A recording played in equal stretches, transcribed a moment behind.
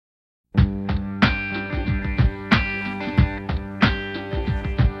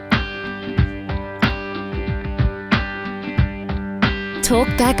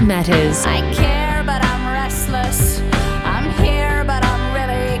Talkback Matters. I care, but I'm restless. I'm here, but I'm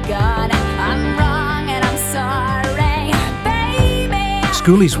really gone. I'm wrong and I'm sorry, baby.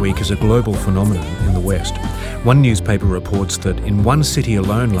 Schoolies Week is a global phenomenon in the West. One newspaper reports that in one city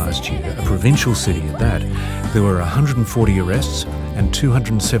alone last year, a provincial city at that, there were 140 arrests and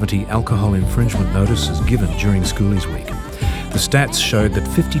 270 alcohol infringement notices given during Schoolies Week. The stats showed that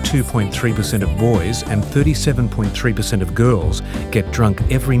 52.3% of boys and 37.3% of girls get drunk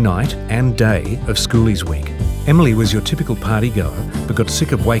every night and day of Schoolies Week. Emily was your typical party goer, but got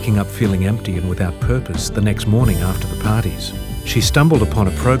sick of waking up feeling empty and without purpose the next morning after the parties. She stumbled upon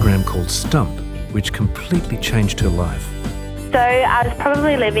a program called Stump, which completely changed her life. So I was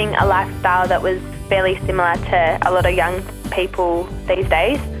probably living a lifestyle that was fairly similar to a lot of young people these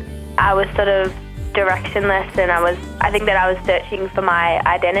days. I was sort of directionless, and I think that I was searching for my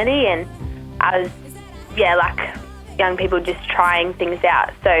identity, and I was, like young people, just trying things out.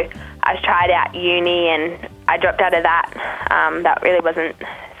 So I tried out uni and I dropped out of that. That really wasn't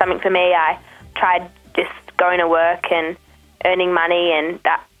something for me. I tried just going to work and earning money, and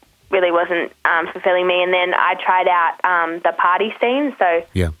that really wasn't fulfilling me. And then I tried out the party scene. So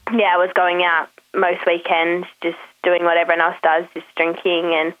I was going out most weekends, just doing what everyone else does, just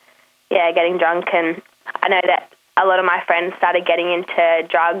drinking and getting drunk. And I know that a lot of my friends started getting into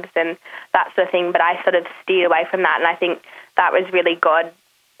drugs and that sort of thing, but I sort of steered away from that. And I think that was really God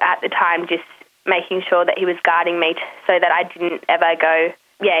at the time, just making sure that he was guarding me so that I didn't ever go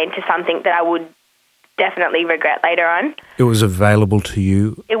into something that I would definitely regret later on. It was available to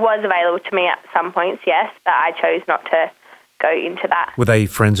you? It was available to me at some points, yes, but I chose not to go into that. Were they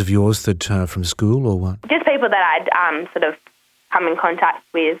friends of yours that from school or what? Just people that I'd sort of come in contact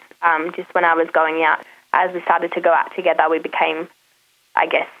with just when I was going out. As we started to go out together, we became, I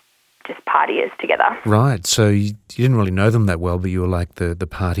guess, just partiers together. Right, so you didn't really know them that well, but you were like the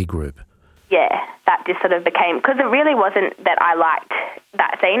party group. Yeah, that just sort of became, because it really wasn't that I liked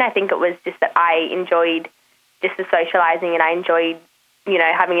that scene. I think it was just that I enjoyed just the socialising, and I enjoyed,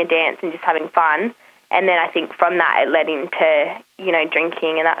 having a dance and just having fun. And then I think from that it led into,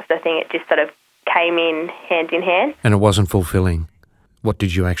 drinking and that sort of thing. It just sort of came in hand. And it wasn't fulfilling. What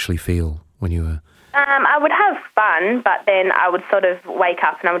did you actually feel when you were... I would have fun, but then I would sort of wake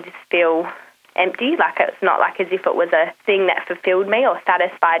up and I would just feel empty. Like, it's not like as if it was a thing that fulfilled me or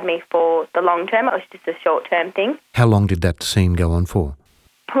satisfied me for the long term. It was just a short-term thing. How long did that scene go on for?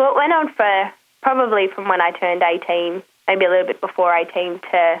 Well, it went on for probably from when I turned 18, maybe a little bit before 18,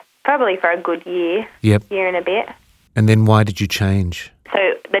 to probably for a good year. Yep. Year and a bit. And then why did you change? So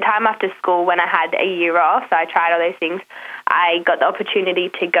the time after school, when I had a year off, so I tried all those things, I got the opportunity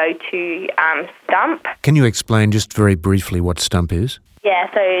to go to Stump. Can you explain just very briefly what Stump is? Yeah,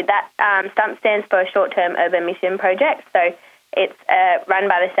 so that Stump stands for Short-Term Urban Mission Project. So it's run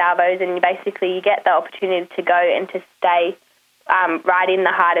by the Salvos, and you get the opportunity to go and to stay right in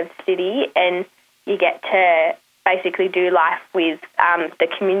the heart of the city, and you get to basically do life with the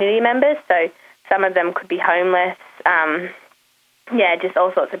community members. So some of them could be homeless, just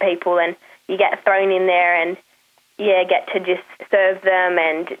all sorts of people, and you get thrown in there and get to just serve them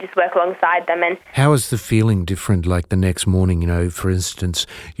and just work alongside them. And how is the feeling different? Like the next morning, for instance,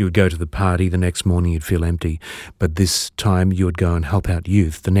 you would go to the party, the next morning you'd feel empty, but this time you would go and help out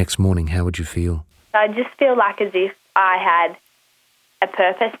youth. The next morning, how would you feel? I just feel like as if I had a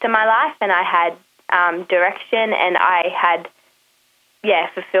purpose to my life, and I had direction, and I had,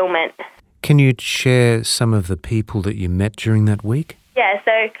 fulfillment. Can you share some of the people that you met during that week? Yeah,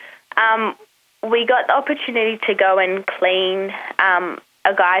 so we got the opportunity to go and clean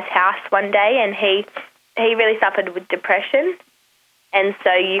a guy's house one day, and he really suffered with depression, and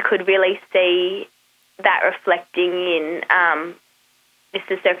so you could really see that reflecting in just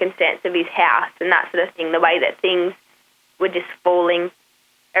the circumstance of his house and that sort of thing, the way that things were just falling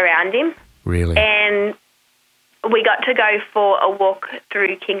around him. Really? And we got to go for a walk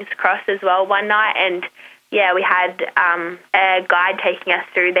through King's Cross as well one night, and we had a guide taking us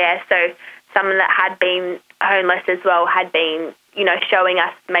through there. So someone that had been homeless as well had been, showing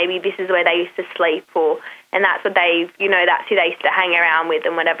us maybe this is where they used to sleep, and that's what that's who they used to hang around with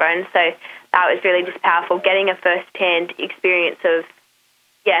and whatever. And so that was really just powerful, getting a first-hand experience of,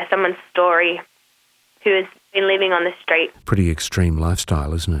 someone's story who has been living on the street. Pretty extreme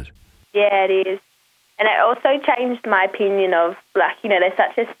lifestyle, isn't it? Yeah, it is. And it also changed my opinion of, there's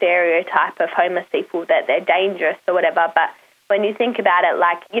such a stereotype of homeless people that they're dangerous or whatever, but when you think about it,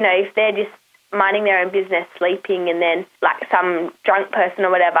 if they're just minding their own business, sleeping, and then, some drunk person or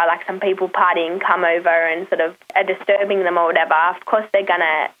whatever, some people partying come over and sort of are disturbing them or whatever, of course they're going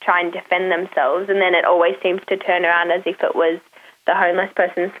to try and defend themselves, and then it always seems to turn around as if it was the homeless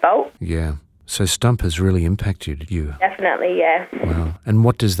person's fault. Yeah. So Stump has really impacted you. Definitely, yeah. Wow. And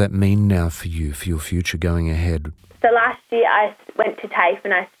what does that mean now for you, for your future going ahead? So last year I went to TAFE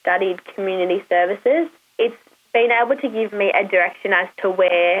and I studied community services. It's been able to give me a direction as to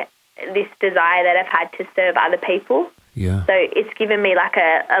where this desire that I've had to serve other people. Yeah. So it's given me like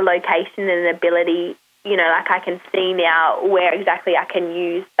a location and an ability, you know, like I can see now where exactly I can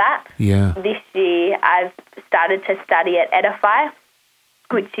use that. Yeah. This year I've started to study at Edify,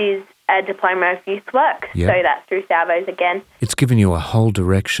 which is a diploma of youth work. Yeah. So that's through Salvos again. It's given you a whole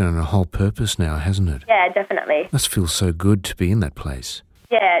direction and a whole purpose now, hasn't it? Yeah, definitely. Must feel so good to be in that place.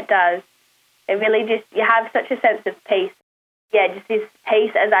 Yeah, it does. It really just, you have such a sense of peace. Yeah, just this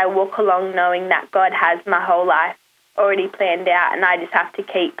peace as I walk along knowing that God has my whole life already planned out, and I just have to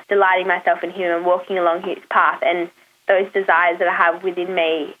keep delighting myself in Him and walking along His path, and those desires that I have within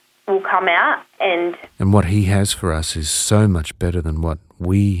me will come out. And what He has for us is so much better than what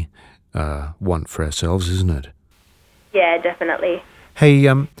we want for ourselves, isn't it? Yeah, definitely. Hey,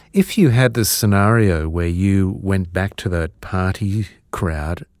 if you had this scenario where you went back to that party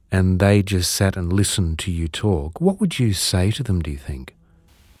crowd and they just sat and listened to you talk, what would you say to them, do you think?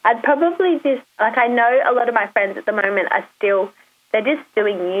 I'd probably just, like, I know a lot of my friends at the moment are still, they're just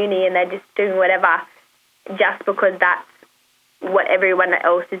doing uni and they're just doing whatever just because that's what everyone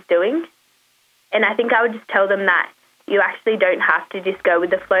else is doing. And I think I would just tell them that you actually don't have to just go with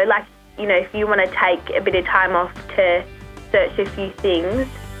the flow. Like, you know, if you want to take a bit of time off to search a few things,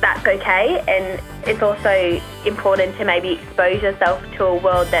 that's okay. And it's also important to maybe expose yourself to a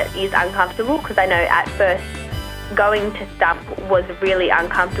world that is uncomfortable, because I know at first going to Stump was really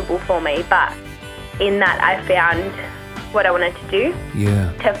uncomfortable for me, but in that I found what I wanted to do.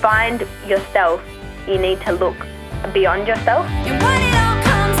 Yeah. To find yourself, you need to look beyond yourself. And what it all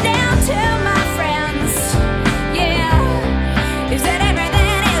comes down to, my friends, yeah, is that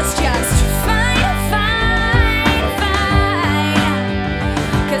everything is just fine, fine, fine.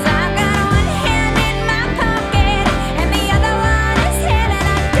 'Cause I've got one hand in my pocket and the other one is hailing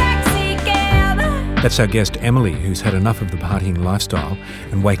a taxi cab. That's our guest Emily, who's had enough of the partying lifestyle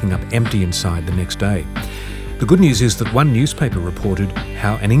and waking up empty inside the next day. The good news is that one newspaper reported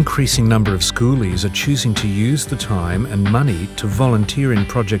how an increasing number of schoolies are choosing to use the time and money to volunteer in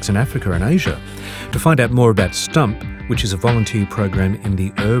projects in Africa and Asia. To find out more about Stump, which is a volunteer program in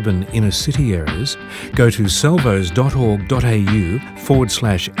the urban inner city areas, go to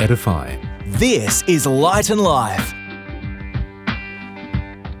salvos.org.au/edify. This is Light and Life.